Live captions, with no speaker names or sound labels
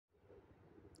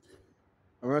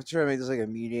I'm gonna try to make this like a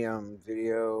medium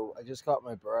video. I just caught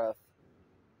my breath.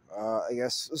 I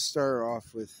guess let's start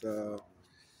off with. Oh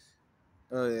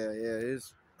yeah. It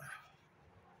is.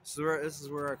 This is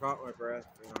where I caught my breath.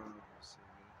 Let's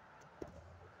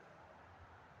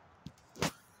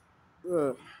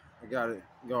see. I got it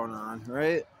going on,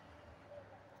 right?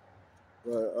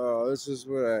 But this is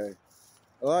what I.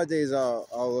 A lot of days I'll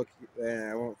look and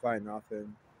I won't find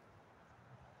nothing.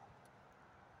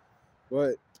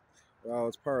 But well,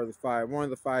 it's part of the five. One of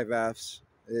the five Fs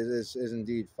is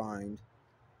indeed find,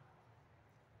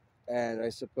 and I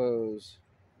suppose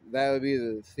that would be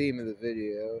the theme of the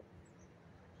video.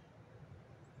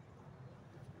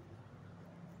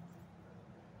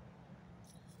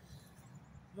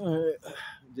 All right.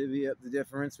 Divvy up the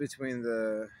difference between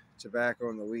the tobacco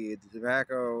and the weed. The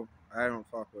tobacco, I don't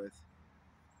fuck with.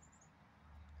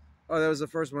 Oh, that was the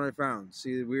first one I found.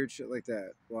 See, weird shit like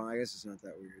that. Well, I guess it's not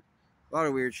that weird. A lot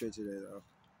of weird shit today, though.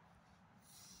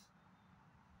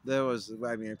 That was,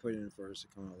 I mean, I put it in first to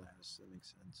come out last. That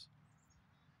makes sense.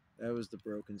 That was the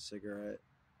broken cigarette.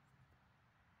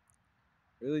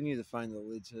 Really need to find the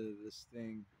lid to this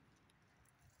thing.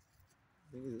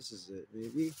 Maybe this is it.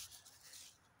 Maybe.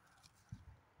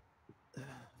 I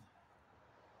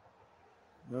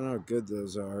don't know how good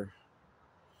those are.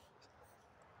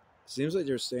 Seems like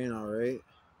they're staying all right.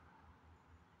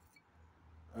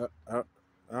 I, I,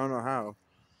 I don't know how.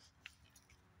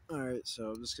 All right, so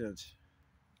I'm just gonna.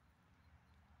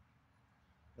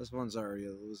 This one's already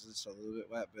just a little bit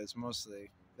wet, but it's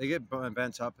mostly they get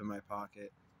bent up in my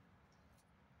pocket.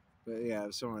 But yeah,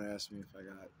 if someone asked me if I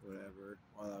got whatever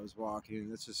while I was walking,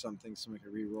 that's just something someone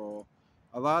can re-roll.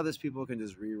 A lot of this people can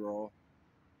just re-roll.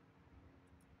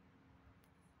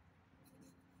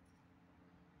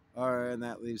 All right, and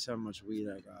that leaves how much weed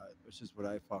I got, which is what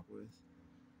I fuck with.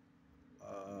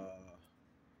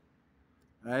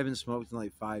 I haven't smoked in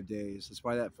like 5 days. That's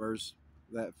why that first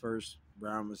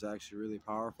round was actually really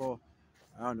powerful.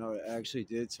 I don't know what it actually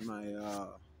did to my.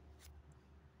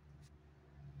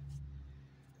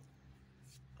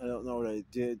 I don't know what I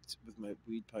did with my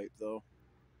weed pipe though.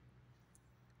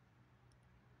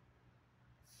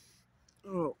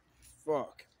 Oh,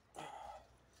 fuck.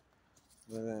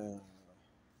 But,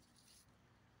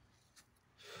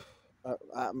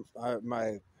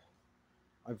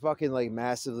 I'm fucking like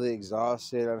massively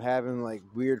exhausted. I'm having like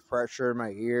weird pressure in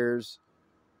my ears.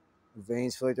 The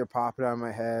veins feel like they're popping out of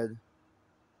my head.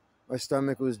 My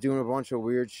stomach was doing a bunch of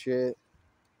weird shit.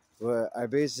 But I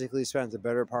basically spent the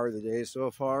better part of the day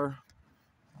so far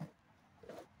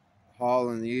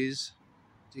hauling these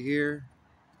to here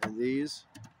and these.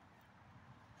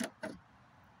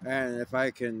 And if I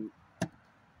can,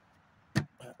 I'm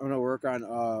gonna work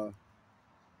on.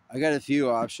 I got a few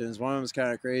options. One of them is kind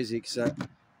of crazy because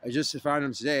I just found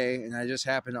them today, and I just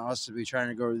happened to also be trying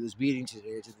to go to this meeting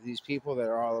today to these people that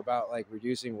are all about like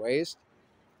reducing waste,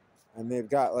 and they've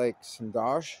got like some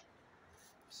dosh.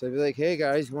 So I'd be like, "Hey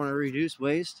guys, you want to reduce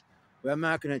waste?" But I'm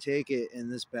not gonna take it in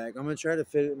this bag. I'm gonna try to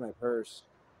fit it in my purse.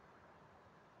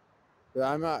 But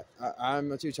I'm not.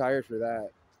 I'm too tired for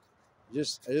that. I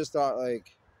just thought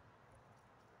like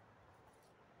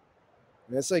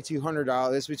that's like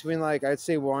 $200. It's between like I'd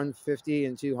say 150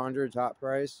 and 200 top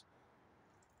price.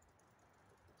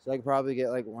 So I could probably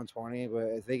get like 120,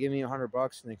 but if they give me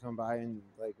 $100 and they come by and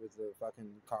like with the fucking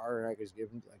car and I could just give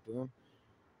them like boom,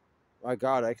 my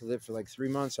God, I could live for like 3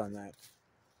 months on that.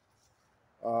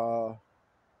 Uh,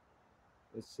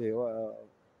 let's see.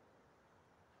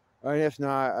 And if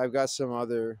not, I've got some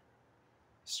other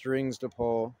strings to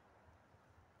pull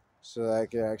so that I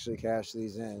could actually cash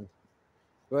these in.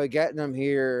 But getting them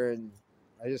here, and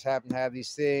I just happen to have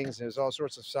these things. There's all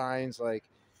sorts of signs like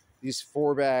these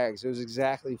 4 bags. It was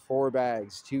exactly 4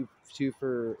 bags, two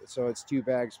for so it's 2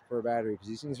 bags per battery because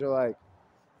these things are like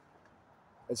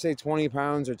I'd say 20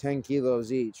 pounds or 10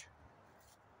 kilos each.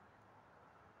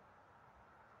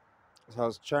 So I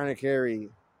was trying to carry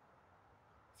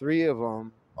 3 of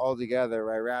them all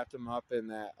together. I wrapped them up in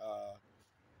that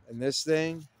in this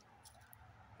thing,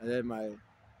 and then my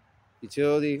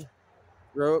utility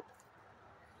rope,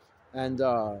 and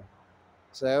so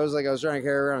I was trying to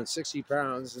carry around 60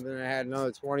 pounds, and then I had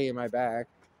another 20 in my bag,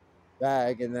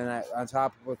 and then on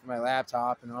top of with my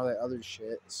laptop and all that other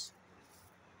shit.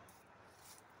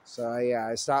 So yeah,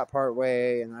 I stopped part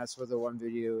way, and that's what the one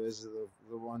video is,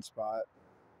 the one spot.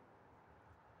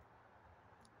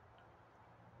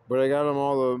 But I got them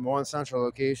all in one central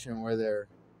location where they're.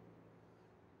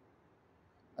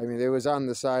 I mean, they was on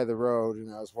the side of the road,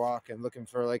 and I was walking, looking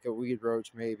for like a weed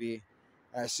roach maybe.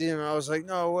 And I see him, and I was like,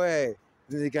 "No way!"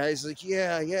 And the guy's like,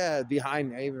 "Yeah, yeah," behind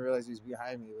me. I didn't even realize he was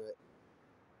behind me, but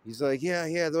He's like,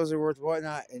 yeah, those are worth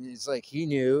whatnot. And it's like he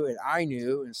knew and I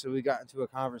knew. And so we got into a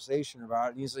conversation about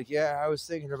it. And he's like, yeah, I was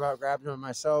thinking about grabbing them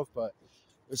myself, but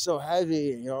they're so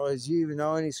heavy. You know, do you even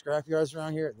know any scrap yards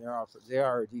around here? They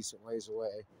are a decent ways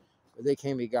away, but they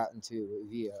can be gotten to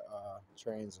via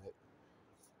transit,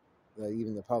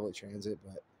 even the public transit.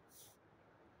 But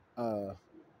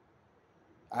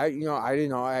I didn't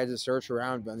know I had to search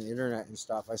around on the internet and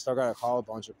stuff. I still got to call a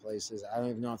bunch of places. I don't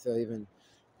even know if they'll even.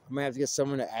 I might have to get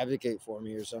someone to advocate for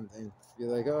me or something. Be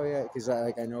like, oh yeah, because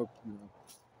I know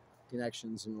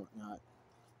connections and whatnot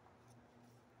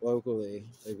locally.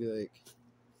 They'd be like,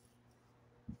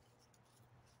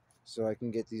 so I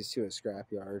can get these to a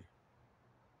scrapyard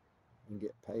and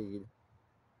get paid.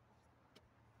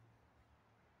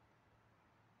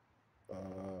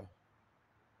 But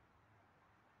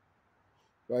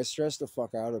I stress the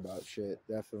fuck out about shit.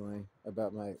 Definitely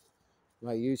about my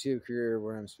YouTube career,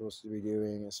 what I'm supposed to be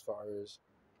doing as far as.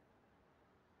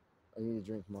 I need to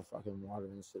drink more fucking water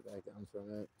and sit back down for a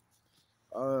minute.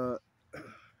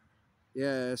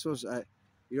 Yeah, I suppose I'm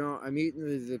meeting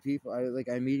the people.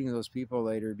 I'm meeting those people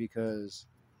later because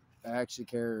I actually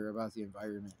care about the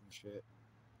environment and shit.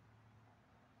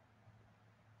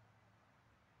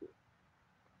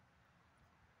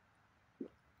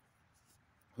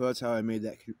 So that's how I made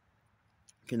that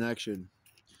connection.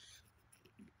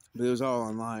 But it was all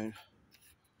online.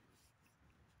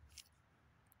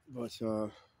 But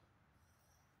supposed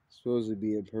to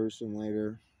be in person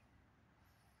later.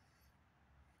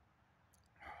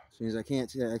 Seems I can't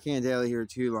daily here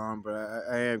too long, but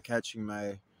I am catching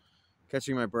my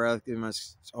breath. And my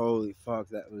holy fuck,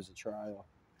 that was a trial.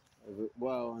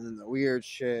 Well, and then the weird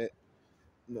shit.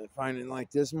 Finding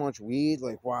like this much weed,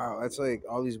 like wow, that's like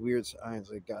all these weird signs.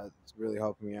 Like God, it's really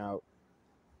helping me out.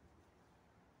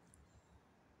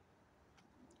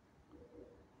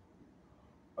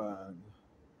 Um,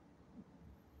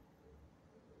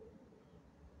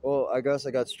 well, I guess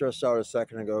I got stressed out a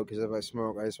second ago because if I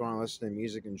smoke, I just want to listen to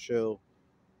music and chill.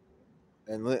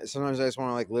 And sometimes I just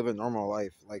want to like live a normal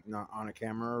life, like not on a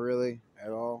camera really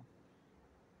at all.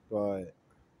 But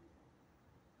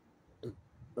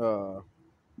uh,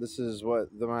 this is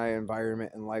what my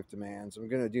environment and life demands. I'm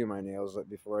gonna do my nails like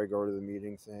before I go to the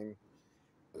meeting thing.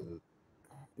 You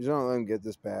don't let them get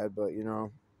this bad, but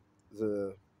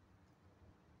the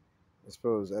I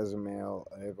suppose as a male,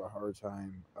 I have a hard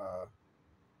time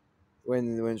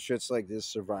when shit's like this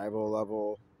survival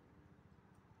level.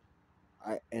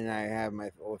 I have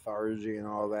my lethargy and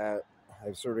all that.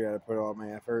 I've sort of got to put all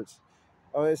my efforts.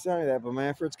 Oh, it's not only that, but my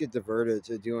efforts get diverted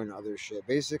to doing other shit.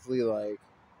 Basically, like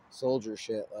soldier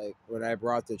shit. Like when I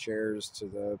brought the chairs to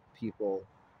the people,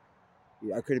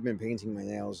 I could have been painting my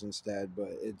nails instead. But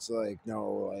it's like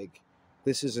no, like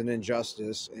this is an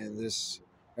injustice,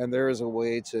 and there is a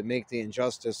way to make the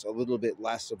injustice a little bit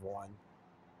less of one.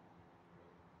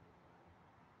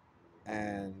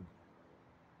 And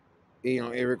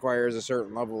it requires a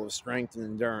certain level of strength and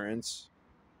endurance.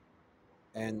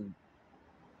 And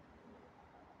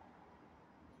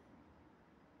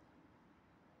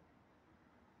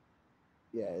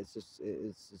yeah, it's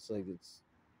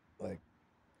like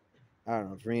I don't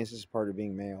know. For me, it's just part of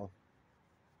being male.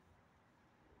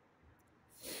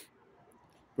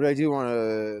 But I do want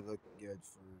to look good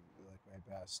for like my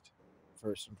best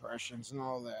first impressions and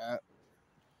all that.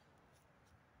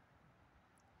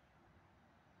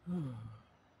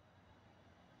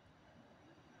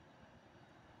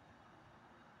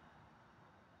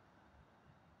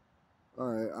 All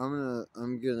right,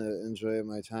 I'm gonna enjoy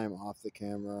my time off the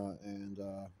camera, and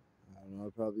I don't know.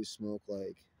 I'll probably smoke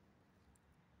like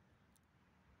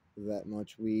that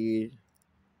much weed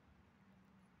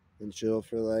and chill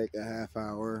for like a half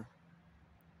hour,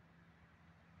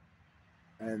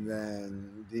 and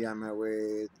then be on my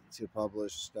way to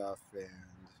publish stuff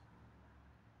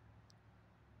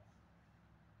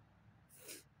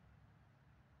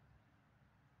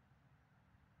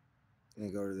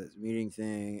and go to this meeting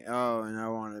thing. Oh, and I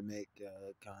want to make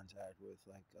contact with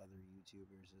like other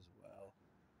YouTubers as well.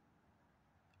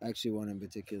 Actually, one in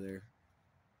particular.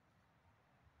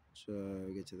 So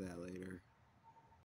I'll get to that later.